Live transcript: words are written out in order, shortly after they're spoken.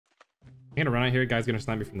I'm gonna run out here. Guy's gonna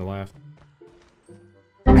snipe me from the left.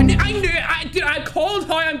 I knew it. Dude, I called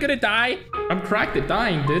how I'm gonna die. I'm cracked at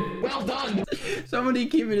dying, dude. Well done. Somebody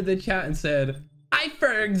came into the chat and said, "I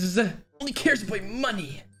Fergs only cares about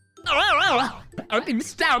money." I've been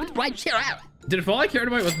stabbed by chair. Dude, if all I cared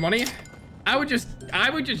about was money, I would just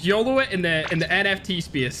YOLO it in the NFT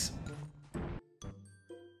space.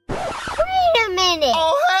 Wait a minute.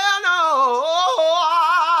 Oh, hell no.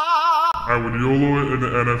 I would YOLO it in the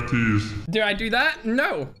NFTs. Do I do that?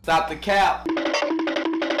 No. Stop the cap.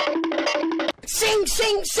 Sing,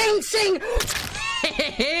 sing, sing, sing.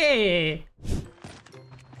 Hey.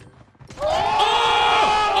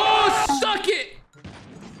 Oh, suck it.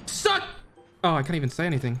 Suck. Oh, I can't even say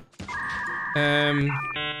anything. I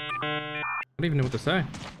don't even know what to say.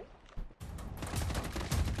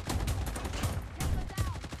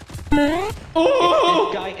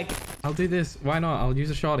 Oh! I'll do this. Why not? I'll use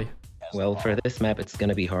a shotty. Well, for this map, it's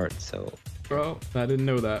gonna be hard, so... Bro, I didn't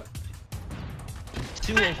know that.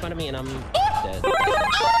 Two in front of me and I'm dead. Oh,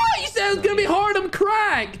 you said it's gonna be hard. I'm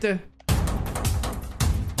cracked. Our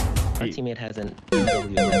teammate hasn't...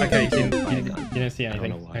 Okay, you didn't see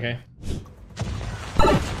anything. Okay.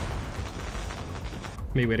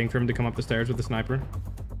 Me waiting for him to come up the stairs with the sniper.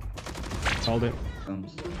 Hold it.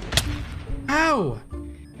 Ow!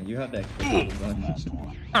 You have that.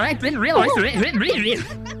 I didn't realize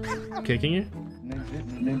it. Kicking you?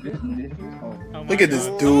 Oh, look at this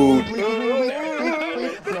dude.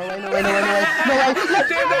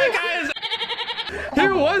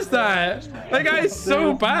 Who was that? That guy is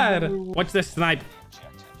so bad. Watch this snipe.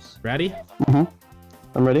 Ready? Mm-hmm.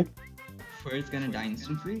 I'm ready. Ferg's gonna die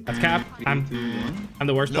instantly. That's cap. I'm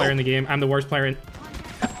the worst player in the game. I'm the worst player in...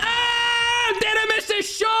 Ah! Did I miss a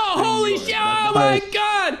shot? Holy shit! Oh my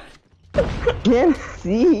god! Can't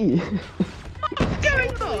see.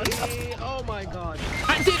 Oh my god.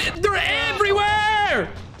 I did it. They're everywhere!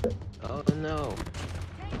 Oh no.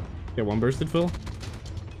 Get one bursted, Phil.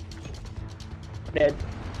 Dead.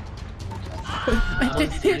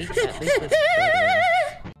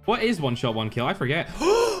 What is one shot, one kill? I forget.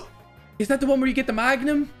 Is that the one where you get the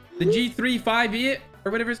Magnum? The G358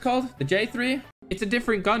 or whatever it's called? The J3? It's a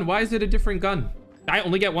different gun. Why is it a different gun? I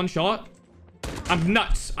only get one shot? I'm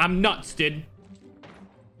nuts. I'm nuts, dude.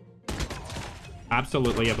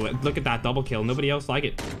 Absolutely. Look at that double kill. Nobody else like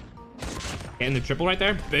it. Getting the triple right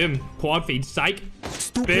there. Boom. Quad feed. Psych.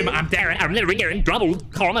 Boom. I'm there. I'm literally getting double.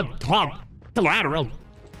 Corner. Top. Collateral.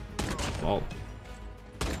 Well.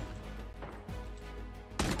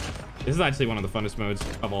 This is actually one of the funnest modes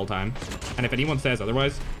of all time. And if anyone says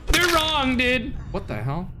otherwise, they're wrong, dude. What the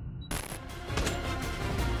hell?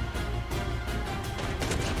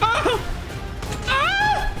 Oh!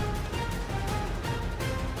 Ah!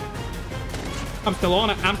 I'm still on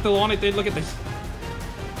it. I'm still on it, dude. Look at this.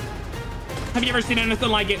 Have you ever seen anything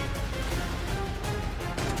like it?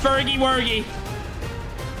 Fergie Wergy.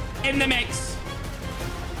 In the mix.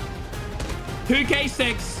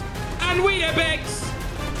 2K6. And Weetabix.